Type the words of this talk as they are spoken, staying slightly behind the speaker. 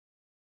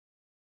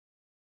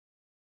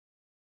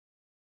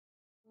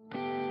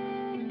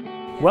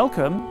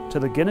Welcome to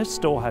the Guinness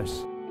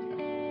Storehouse.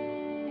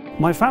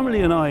 My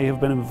family and I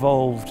have been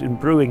involved in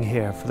brewing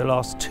here for the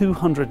last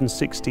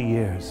 260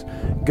 years,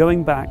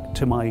 going back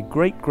to my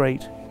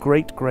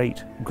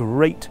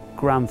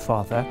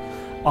great-great-great-great-great-grandfather,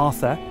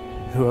 Arthur,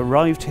 who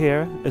arrived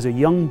here as a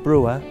young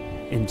brewer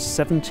in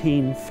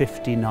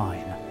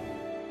 1759.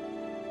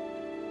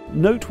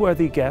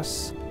 Noteworthy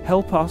guests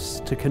help us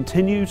to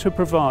continue to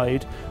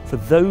provide for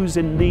those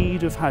in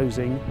need of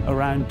housing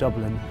around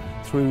Dublin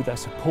through their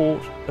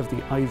support of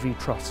the Ivy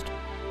Trust.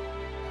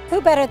 Who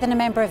better than a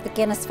member of the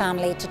Guinness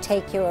family to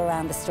take you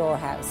around the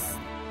storehouse?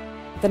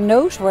 The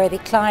noteworthy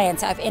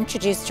clients I've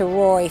introduced to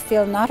Rory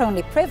feel not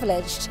only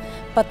privileged,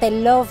 but they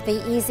love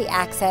the easy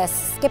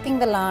access, skipping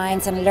the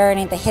lines and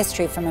learning the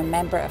history from a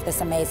member of this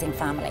amazing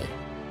family.